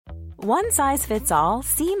One size fits all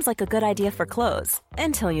seems like a good idea for clothes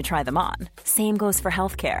until you try them on. Same goes for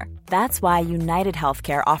healthcare. That's why United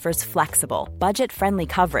Healthcare offers flexible, budget-friendly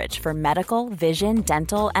coverage for medical, vision,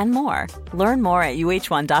 dental, and more. Learn more at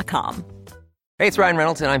uh1.com. Hey, it's Ryan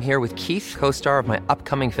Reynolds, and I'm here with Keith, co-star of my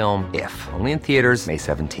upcoming film, If, only in theaters May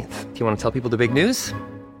 17th. Do you want to tell people the big news?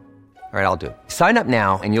 All right, I'll do it. Sign up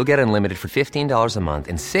now and you'll get unlimited for $15 a month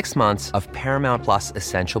and 6 months of Paramount Plus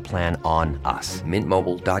Essential Plan on us.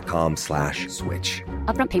 MintMobile.com/switch.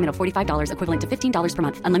 Upfront payment of $45 equivalent to $15 per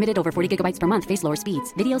month. Unlimited over 40 gigabytes per month. Face lower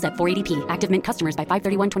speeds. Videos at 480p. Active Mint customers by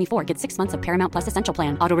 531.24 get 6 months of Paramount Plus Essential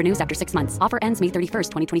Plan. Auto renews after 6 months. Offer ends May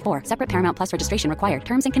 31st, 2024. Separate Paramount Plus registration required.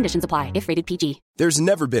 Terms and conditions apply if rated PG. There's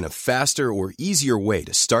never been a faster or easier way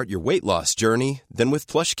to start your weight loss journey than with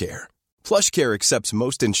PlushCare. PlushCare accepts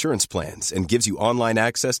most insurance plans and gives you online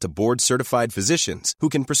access to board-certified physicians who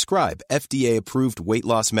can prescribe FDA-approved weight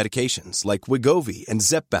loss medications like Wegovy and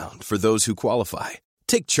Zepbound for those who qualify.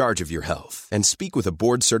 Take charge of your health and speak with a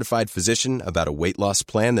board-certified physician about a weight loss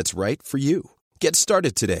plan that's right for you. Get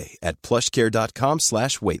started today at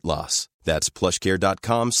plushcare.com/weight loss. That's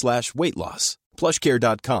plushcare.com/weight loss.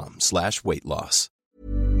 plushcare.com/weight loss.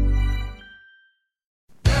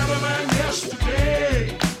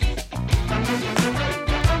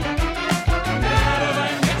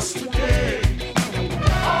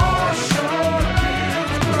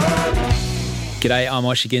 G'day, I'm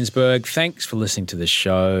Osher Ginsberg. Thanks for listening to the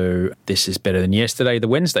show. This is Better Than Yesterday, the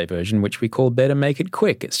Wednesday version, which we call Better Make It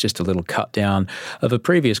Quick. It's just a little cut down of a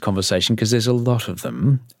previous conversation because there's a lot of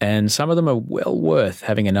them, and some of them are well worth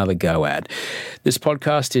having another go at. This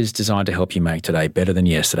podcast is designed to help you make today better than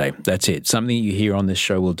yesterday. That's it. Something you hear on this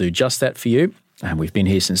show will do just that for you. And we've been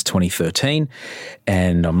here since 2013,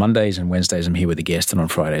 and on Mondays and Wednesdays I'm here with a guest, and on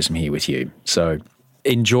Fridays I'm here with you. So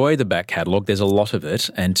enjoy the back catalogue. There's a lot of it.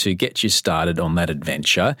 And to get you started on that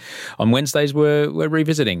adventure, on Wednesdays we're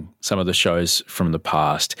revisiting some of the shows from the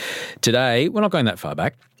past. Today, we're not going that far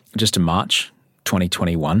back, just to March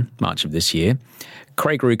 2021, March of this year.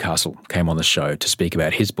 Craig Rewcastle came on the show to speak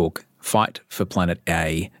about his book, Fight for Planet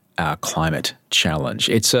A, Our Climate Challenge.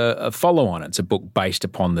 It's a follow-on. It's a book based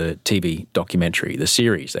upon the TV documentary, the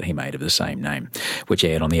series that he made of the same name, which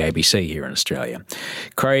aired on the ABC here in Australia.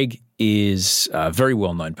 Craig is a very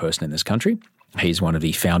well-known person in this country. He's one of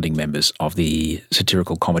the founding members of the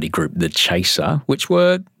satirical comedy group The Chaser, which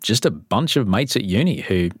were just a bunch of mates at uni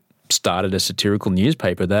who started a satirical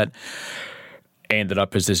newspaper that ended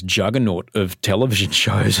up as this juggernaut of television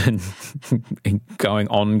shows and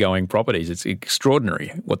ongoing properties. It's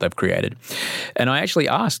extraordinary what they've created. And I actually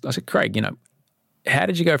asked, I said, Craig, how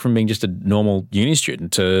did you go from being just a normal uni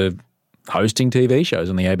student to hosting TV shows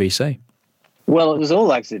on the ABC? Well, it was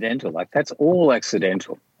all accidental. That's all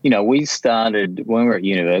accidental. We started when we were at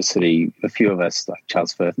university, a few of us, like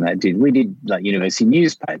Charles Firth and that, we did university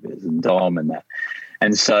newspapers and Dom and that.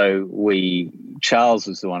 And so Charles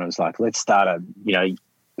was the one who was like, let's start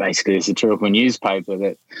basically a satirical newspaper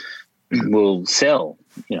that will sell,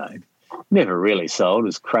 Never really sold. It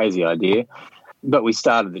was a crazy idea. But we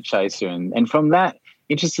started The Chaser. And from that,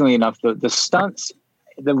 interestingly enough, the stunts,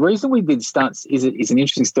 the reason we did stunts is an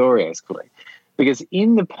interesting story, actually, because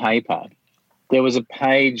in the paper, there was a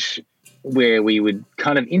page where we would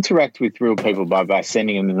kind of interact with real people by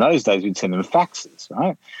sending them. In those days, we'd send them faxes,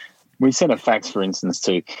 right? We sent a fax, for instance,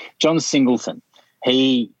 to John Singleton.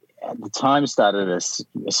 He, at the time, started a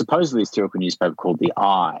supposedly satirical newspaper called The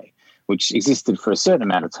Eye, which existed for a certain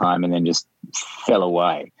amount of time and then just fell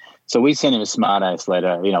away. So we sent him a smart-ass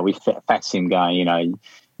letter. We faxed him going,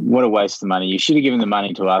 what a waste of money. You should have given the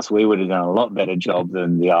money to us. We would have done a lot better job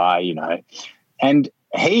than The Eye, And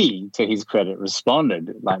he, to his credit,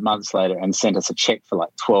 responded months later and sent us a check for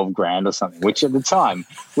 $12,000 or something, which at the time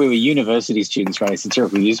we were university students running a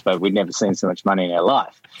satirical newspaper. We'd never seen so much money in our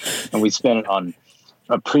life. And we spent it on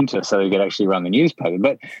a printer so we could actually run the newspaper.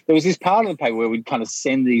 But there was this part of the paper where we'd kind of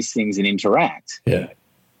send these things and interact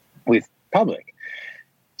with public.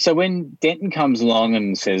 So when Denton comes along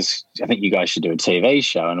and says, I think you guys should do a TV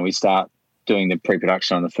show, and we start doing the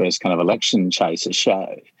pre-production on the first kind of election chaser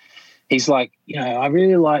show, he's like, I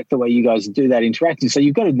really like the way you guys do that interacting. So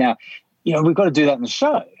you've got to now, we've got to do that in the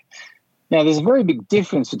show. Now, there's a very big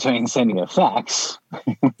difference between sending a fax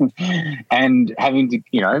and having to,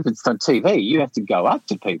 if it's on TV, you have to go up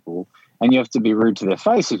to people and you have to be rude to their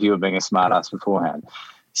face if you were being a smart ass beforehand.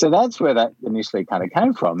 So that's where that initially kind of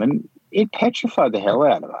came from. And it petrified the hell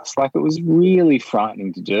out of us. It was really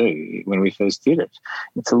frightening to do when we first did it.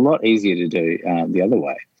 It's a lot easier to do the other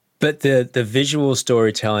way. But the visual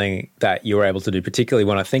storytelling that you were able to do, particularly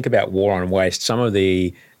when I think about War on Waste, some of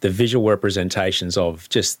the visual representations of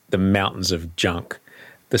just the mountains of junk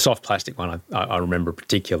the soft plastic one I remember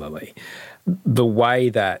particularly. The way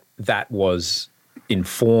that was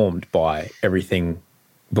informed by everything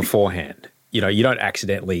beforehand. You know, you don't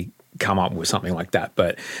accidentally come up with something like that,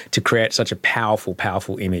 but to create such a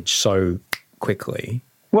powerful image so quickly.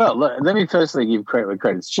 Well, let me firstly give credit where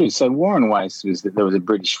credit's due. So War and Waste was that there was a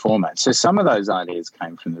British format. So some of those ideas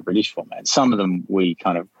came from the British format. Some of them we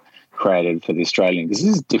kind of created for the Australian, because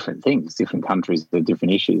this is different things, different countries, the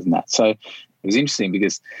different issues and that. So it was interesting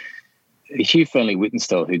because Hugh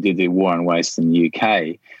Fearnley-Whittenstall, who did the War and Waste in the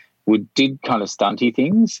UK, did kind of stunty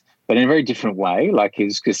things, but in a very different way. Like he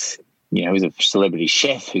was just, you know, he was a celebrity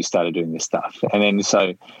chef who started doing this stuff. And then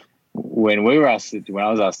so when I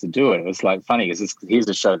was asked to do it was like funny because here's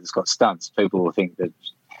a show that's got stunts. People will think that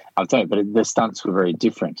I've done it, but the stunts were very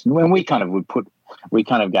different. And when we kind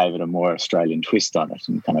of gave it a more Australian twist on it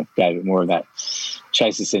and kind of gave it more of that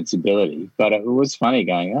chaser sensibility. But it was funny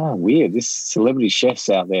going, oh, weird, this celebrity chef's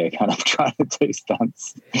out there kind of trying to do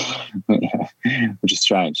stunts, which is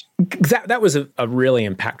strange. That was a really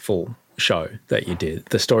impactful show that you did.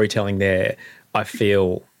 The storytelling there, I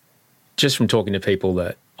feel, just from talking to people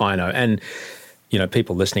that I know, and you know,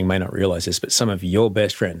 people listening may not realise this, but some of your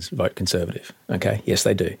best friends vote Conservative. Okay, yes,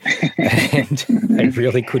 they do, and they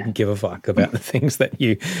really couldn't give a fuck about the things that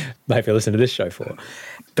you maybe listen to this show for.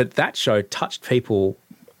 But that show touched people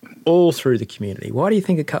all through the community. Why do you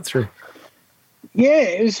think it cut through? Yeah,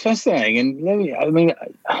 it was fascinating, and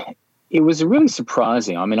it was really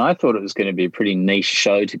surprising. I mean, I thought it was going to be a pretty niche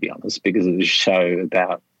show, to be honest, because it was a show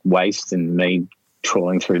about waste and me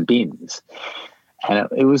trawling through bins. And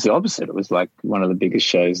it was the opposite. It was like one of the biggest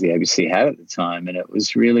shows the ABC had at the time, and it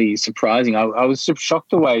was really surprising. I was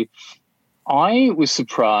shocked away. I was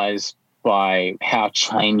surprised by how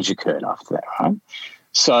change occurred after that, right?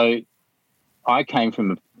 So I came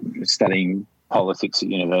from studying politics at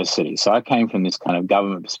university. So I came from this kind of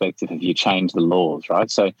government perspective of you change the laws,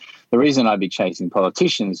 right? So the reason I'd be chasing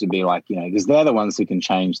politicians would be like, you know, because they're the ones who can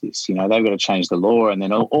change this. You know, they've got to change the law and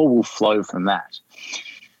then all will flow from that.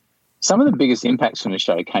 Some of the biggest impacts from the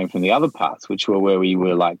show came from the other parts, which were where we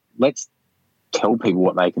were like, let's tell people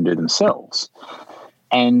what they can do themselves.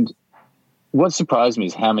 And what surprised me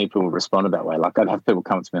is how many people responded that way. Like I'd have people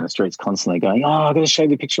come up to me on the streets constantly going, oh, I've got to show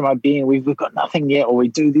you a picture of my bin. We've got nothing yet. Or we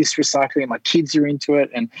do this recycling and my kids are into it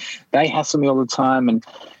and they hassle me all the time. And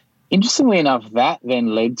interestingly enough, that then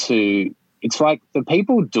led to, it's like the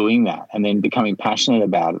people doing that and then becoming passionate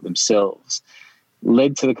about it themselves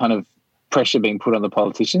led to the kind of pressure being put on the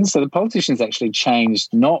politicians. So the politicians actually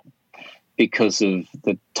changed not because of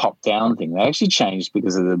the top-down thing. They actually changed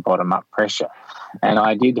because of the bottom-up pressure. And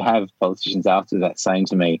I did have politicians after that saying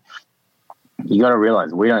to me, you got to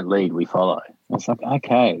realise we don't lead, we follow. And it's like,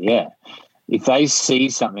 okay, yeah. If they see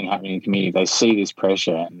something happening in the community, they see this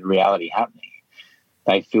pressure and reality happening,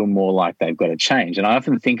 they feel more like they've got to change. And I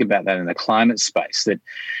often think about that in the climate space, that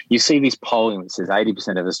you see this polling that says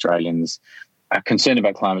 80% of Australians are concerned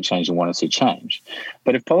about climate change and want to see change.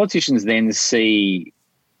 But if politicians then see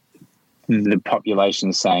the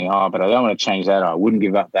population saying, oh, but I don't want to change that, or I wouldn't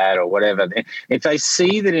give up that, or whatever, if they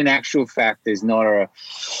see that in actual fact there's not a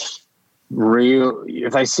real,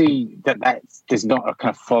 if they see that there's not a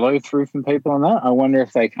kind of follow through from people on that, I wonder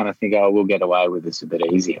if they kind of think, oh, we'll get away with this a bit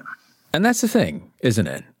easier. And that's the thing, isn't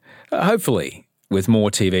it? Hopefully, with more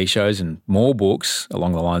TV shows and more books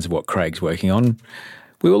along the lines of what Craig's working on,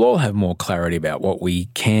 we will all have more clarity about what we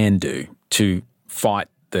can do to fight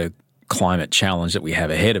the climate challenge that we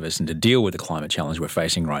have ahead of us and to deal with the climate challenge we're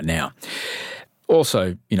facing right now.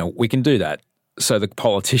 Also, you know, we can do that so the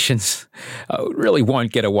politicians really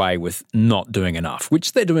won't get away with not doing enough,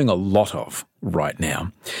 which they're doing a lot of right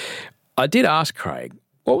now. I did ask Craig,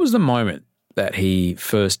 what was the moment that he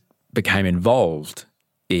first became involved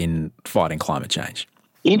in fighting climate change?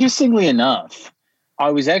 Interestingly enough,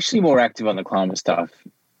 I was actually more active on the climate stuff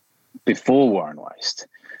before War and Waste.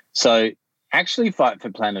 So actually Fight for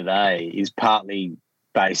Planet A is partly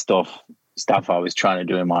based off stuff I was trying to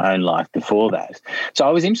do in my own life before that. So I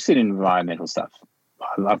was interested in environmental stuff.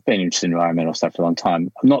 I've been interested in environmental stuff for a long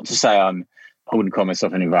time. Not to say I wouldn't call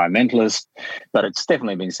myself an environmentalist, but it's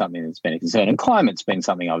definitely been something that's been a concern. And climate's been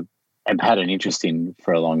something I've had an interest in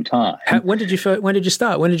for a long time. When did you start? When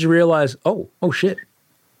did you realise, oh shit?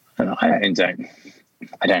 I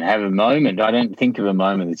don't have a moment. I don't think of a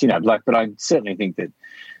moment that's, but I certainly think that,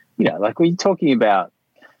 like we're talking about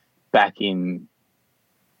back in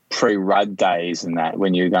pre-Rudd days and that,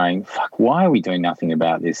 when you're going, fuck, why are we doing nothing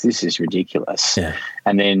about this? This is ridiculous. Yeah.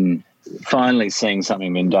 And then finally seeing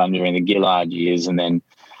something been done during the Gillard years and then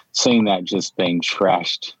seeing that just being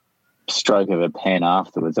trashed, stroke of a pen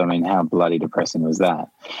afterwards. I mean, how bloody depressing was that?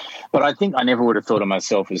 But I think I never would have thought of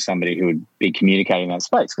myself as somebody who would be communicating that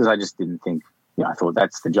space, because I just didn't think, I thought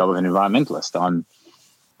that's the job of an environmentalist.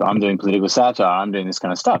 I'm doing political satire, I'm doing this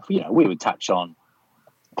kind of stuff. We would touch on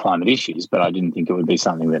climate issues, but I didn't think it would be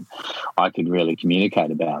something that I could really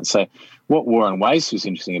communicate about. So what War on Waste was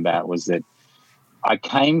interesting about was that I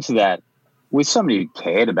came to that with somebody who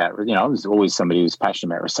cared about, I was always somebody who was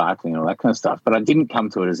passionate about recycling and all that kind of stuff, but I didn't come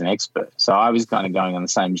to it as an expert. So I was kind of going on the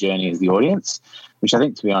same journey as the audience, which I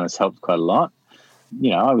think, to be honest, helped quite a lot.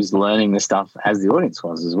 I was learning this stuff as the audience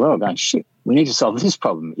was as well, going, shit, we need to solve this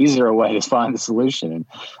problem. Is there a way to find the solution? And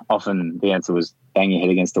often the answer was bang your head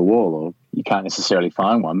against the wall, or you can't necessarily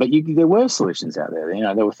find one. But there were solutions out there.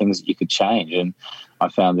 There were things that you could change. And I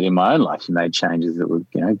found that in my own life, you made changes that were,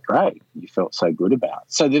 great. You felt so good about.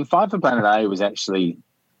 So the Fight for Planet A was actually,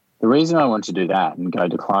 the reason I wanted to do that and go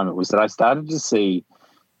to climate was that I started to see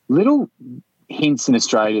little hints in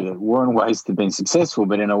Australia that War on Waste had been successful,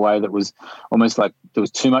 but in a way that was almost like there was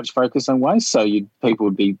too much focus on waste. So people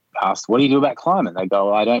would be asked, what do you do about climate? They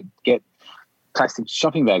go, I don't get plastic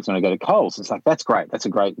shopping bags when I go to Coles. It's like, that's great. That's a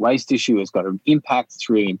great waste issue. It's got an impact. It's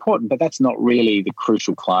really important, but that's not really the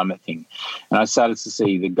crucial climate thing. And I started to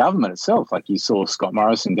see the government itself, like you saw Scott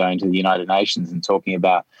Morrison going to the United Nations and talking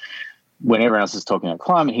about, when everyone else is talking about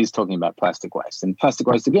climate, he's talking about plastic waste. And plastic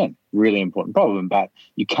waste, again, really important problem, but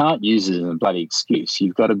you can't use it as a bloody excuse.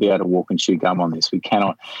 You've got to be able to walk and chew gum on this. We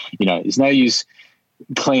cannot, there's no use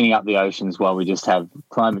cleaning up the oceans while we just have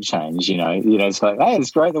climate change. It's like, hey,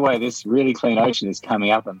 it's great the way this really clean ocean is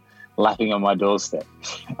coming up and lapping on my doorstep.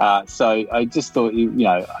 So I just thought,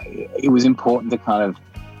 it was important to kind of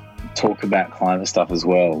talk about climate stuff as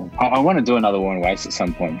well. I want to do another War on Waste at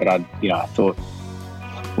some point, but I thought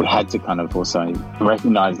we had to kind of also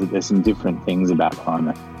recognise that there's some different things about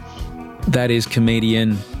climate. That is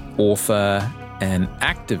comedian, author and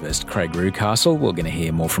activist Craig Rewcastle. We're going to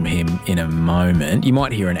hear more from him in a moment. You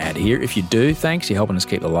might hear an ad here. If you do, thanks. You're helping us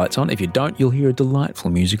keep the lights on. If you don't, you'll hear a delightful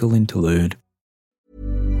musical interlude.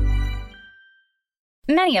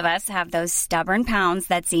 Many of us have those stubborn pounds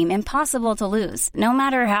that seem impossible to lose, no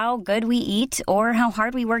matter how good we eat or how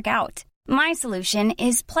hard we work out. My solution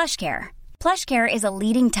is PlushCare. PlushCare is a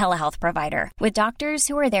leading telehealth provider with doctors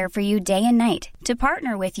who are there for you day and night to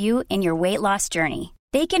partner with you in your weight loss journey.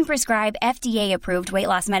 They can prescribe FDA-approved weight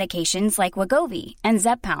loss medications like Wegovy and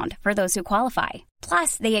Zepbound for those who qualify.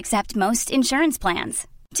 Plus, they accept most insurance plans.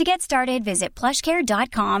 To get started, visit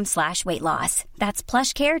plushcare.com/weightloss. That's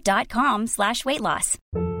plushcare.com/weightloss.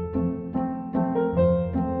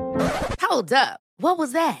 Hold up. What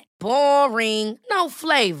was that? Boring. No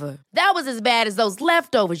flavor. That was as bad as those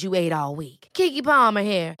leftovers you ate all week. Keke Palmer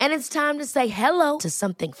here. And it's time to say hello to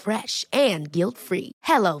something fresh and guilt-free.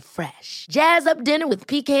 Hello Fresh. Jazz up dinner with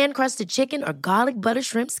pecan-crusted chicken or garlic butter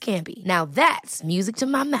shrimp scampi. Now that's music to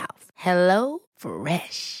my mouth. Hello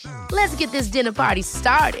Fresh. Let's get this dinner party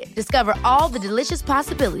started. Discover all the delicious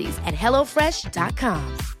possibilities at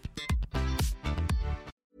HelloFresh.com.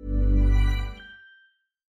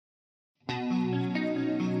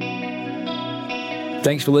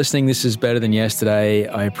 Thanks for listening. This is Better Than Yesterday.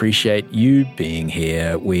 I appreciate you being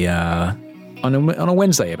here. We are on a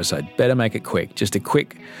Wednesday episode. Better make it quick. Just a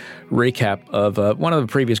quick recap of one of the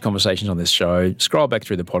previous conversations on this show. Scroll back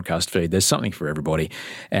through the podcast feed. There's something for everybody,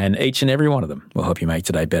 and each and every one of them will help you make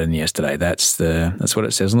today better than yesterday. That's what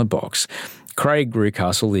it says on the box. Craig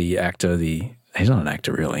Rewcastle, the actor, he's not an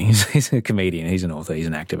actor really. He's a comedian. He's an author. He's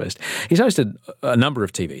an activist. He's hosted a number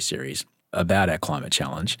of TV series about our climate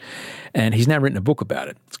challenge, and he's now written a book about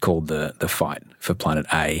it. It's called The Fight for Planet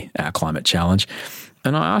A, Our Climate Challenge.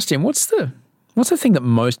 And I asked him, what's the thing that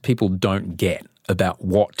most people don't get about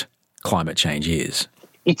what climate change is?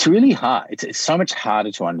 It's really hard. It's so much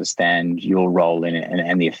harder to understand your role in it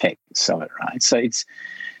and the effects of it, right? So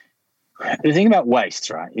the thing about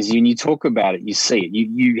waste, right, is when you talk about it, you see it.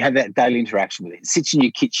 You have that daily interaction with it. It sits in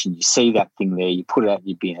your kitchen. You see that thing there. You put it out in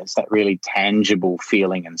your bin. It's that really tangible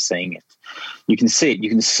feeling and seeing it. You can see it. You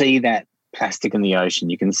can see that plastic in the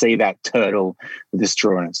ocean. You can see that turtle with a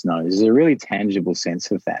straw in its nose. There's a really tangible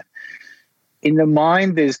sense of that. In the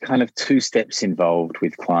mind, there's kind of two steps involved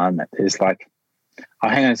with climate. There's like, oh,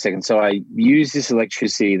 hang on a second. So I use this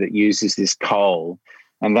electricity that uses this coal,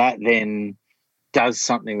 and that then does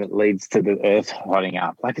something that leads to the earth hotting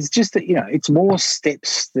up. Like, it's just that, it's more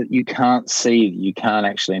steps that you can't see, that you can't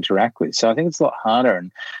actually interact with. So I think it's a lot harder.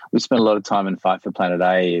 And we spent a lot of time in Fight for Planet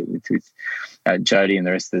A with Jodie and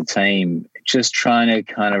the rest of the team, just trying to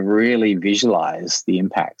kind of really visualize the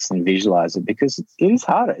impacts and visualize it, because it is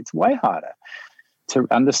harder. It's way harder to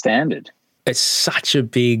understand it. It's such a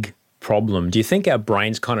big problem, do you think our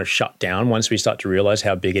brains kind of shut down once we start to realise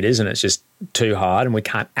how big it is and it's just too hard and we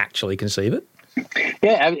can't actually conceive it?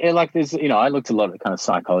 Yeah, like there's, I looked a lot at kind of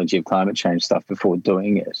psychology of climate change stuff before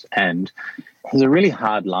doing it, and there's a really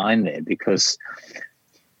hard line there because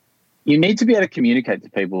you need to be able to communicate to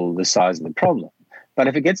people the size of the problem. But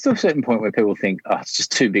if it gets to a certain point where people think, oh, it's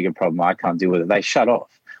just too big a problem, I can't deal with it, they shut off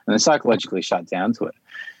and they psychologically shut down to it.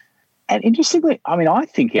 And interestingly, I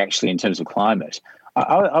think actually in terms of climate,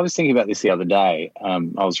 I was thinking about this the other day. I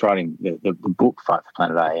was writing the book Fight for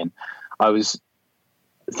Planet A, and I was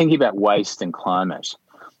thinking about waste and climate.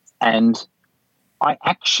 And I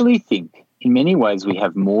actually think in many ways we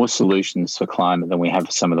have more solutions for climate than we have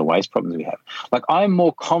for some of the waste problems we have. Like, I'm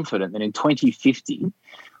more confident that in 2050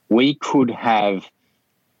 we could have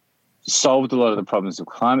solved a lot of the problems of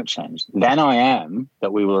climate change than I am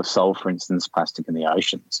that we will have solved, for instance, plastic in the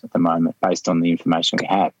oceans at the moment based on the information we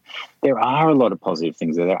have. There are a lot of positive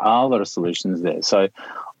things there. There are a lot of solutions there. So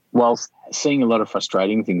whilst seeing a lot of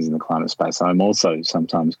frustrating things in the climate space, I'm also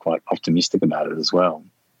sometimes quite optimistic about it as well.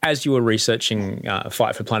 As you were researching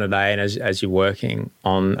Fight for Planet A and as you're working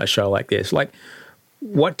on a show like this, like,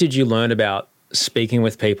 what did you learn about speaking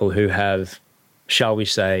with people who have, shall we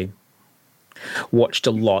say, watched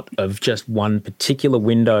a lot of just one particular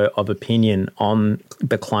window of opinion on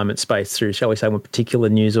the climate space through, shall we say, one particular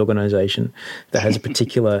news organisation that has a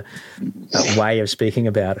particular way of speaking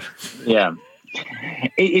about it? Yeah.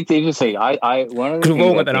 It's interesting. Because we've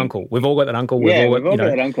all got that uncle. We've all got that uncle. We've all got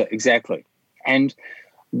that uncle. Exactly. And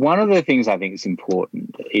one of the things I think is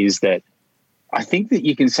important is that I think that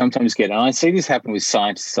you can sometimes get, and I see this happen with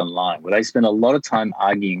scientists online, where they spend a lot of time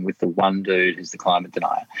arguing with the one dude who's the climate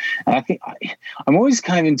denier. And I think I'm always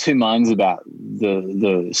kind of in two minds about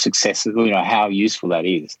the success of, how useful that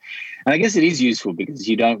is. And I guess it is useful because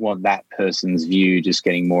you don't want that person's view just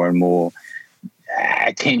getting more and more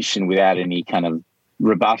attention without any kind of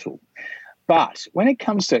rebuttal. But when it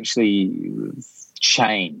comes to actually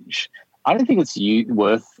change, I don't think it's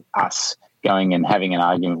worth us going and having an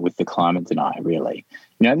argument with the climate denier, really.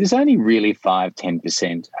 There's only really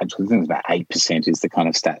 5-10%, actually I think it's about 8% is the kind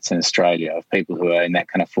of stats in Australia of people who are in that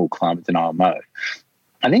kind of full climate denial mode.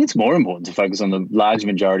 I think it's more important to focus on the large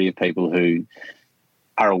majority of people who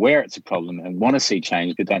are aware it's a problem and want to see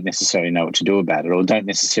change but don't necessarily know what to do about it, or don't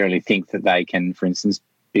necessarily think that they can, for instance,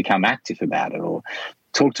 become active about it or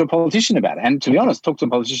talk to a politician about it. And to be honest, talk to a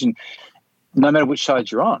politician no matter which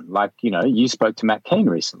side you're on. Like, you spoke to Matt Kean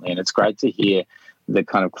recently, and it's great to hear the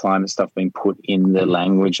kind of climate stuff being put in the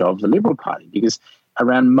language of the Liberal Party, because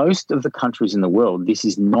around most of the countries in the world, this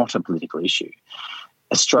is not a political issue.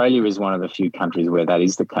 Australia is one of the few countries where that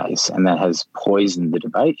is the case, and that has poisoned the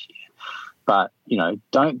debate here. But,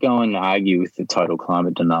 don't go and argue with the total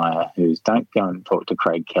climate denier don't go and talk to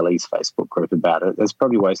Craig Kelly's Facebook group about it. That's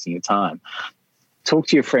probably wasting your time. Talk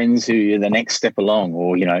to your friends who are the next step along,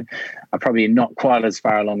 or, are probably not quite as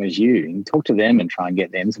far along as you, and talk to them and try and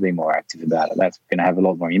get them to be more active about it. That's going to have a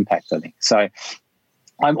lot more impact, I think. So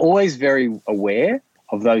I'm always very aware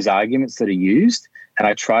of those arguments that are used, and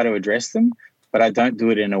I try to address them, but I don't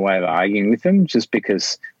do it in a way of arguing with them, just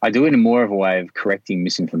because I do it in more of a way of correcting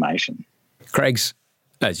misinformation. Craig's,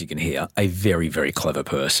 as you can hear, a very, very clever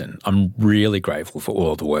person. I'm really grateful for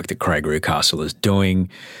all the work that Craig Rucastle is doing,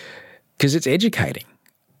 because it's educating.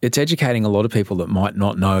 It's educating a lot of people that might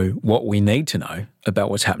not know what we need to know about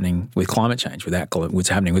what's happening with climate change, what's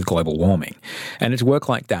happening with global warming. And it's work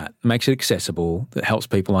like that makes it accessible, that helps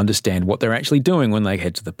people understand what they're actually doing when they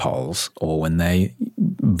head to the polls or when they're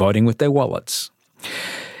voting with their wallets.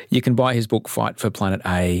 You can buy his book, Fight for Planet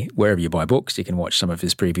A, wherever you buy books. You can watch some of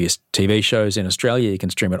his previous TV shows in Australia. You can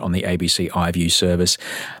stream it on the ABC iView service.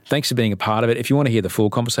 Thanks for being a part of it. If you want to hear the full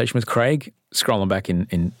conversation with Craig, scroll on back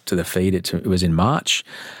into the feed. It was in March.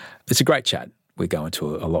 It's a great chat. We go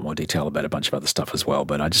into a lot more detail about a bunch of other stuff as well,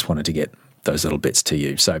 but I just wanted to get those little bits to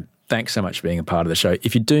you. So thanks so much for being a part of the show.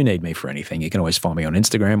 If you do need me for anything, you can always find me on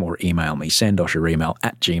Instagram or email me,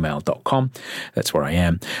 send.email@gmail.com. That's where I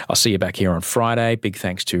am. I'll see you back here on Friday. Big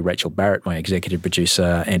thanks to Rachel Barrett, my executive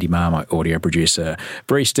producer, Andy Marr, my audio producer,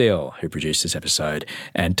 Bree Steele, who produced this episode,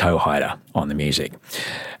 and Toe Hider on the music.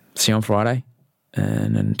 See you on Friday.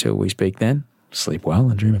 And until we speak then, sleep well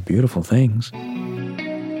and dream of beautiful things.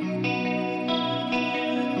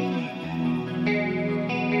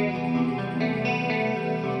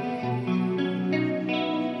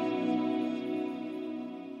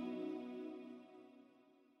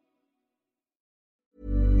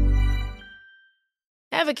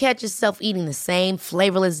 Ever catch yourself eating the same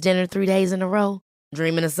flavorless dinner 3 days in a row?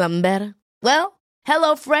 Dreaming of something better? Well,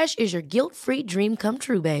 HelloFresh is your guilt-free dream come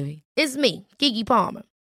true, baby. It's me, Keke Palmer.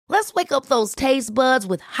 Let's wake up those taste buds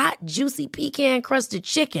with hot, juicy pecan-crusted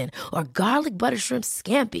chicken or garlic butter shrimp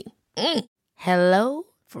scampi. Hello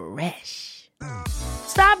Fresh.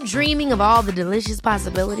 Stop dreaming of all the delicious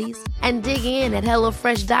possibilities and dig in at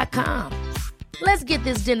HelloFresh.com. Let's get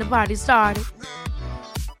this dinner party started.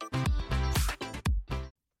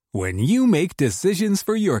 When you make decisions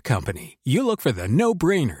for your company, you look for the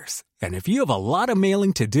no-brainers. And if you have a lot of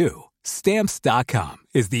mailing to do, Stamps.com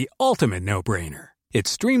is the ultimate no-brainer. It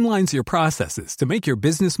streamlines your processes to make your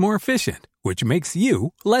business more efficient, which makes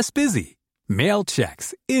you less busy. Mail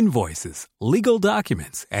checks, invoices, legal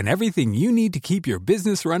documents, and everything you need to keep your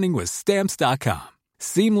business running with Stamps.com.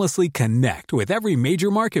 Seamlessly connect with every major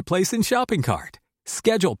marketplace and shopping cart.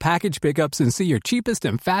 Schedule package pickups and see your cheapest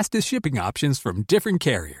and fastest shipping options from different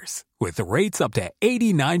carriers, with rates up to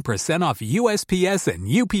 89% off USPS and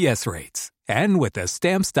UPS rates. And with the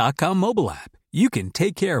Stamps.com mobile app, you can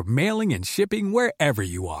take care of mailing and shipping wherever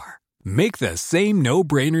you are. Make the same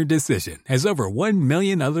no-brainer decision as over 1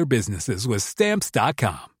 million other businesses with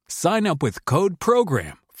Stamps.com. Sign up with code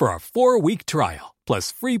PROGRAM for a 4-week trial,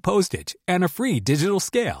 plus free postage and a free digital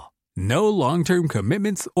scale. No long-term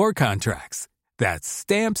commitments or contracts. That's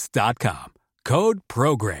Stamps.com. Code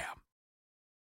PROGRAM.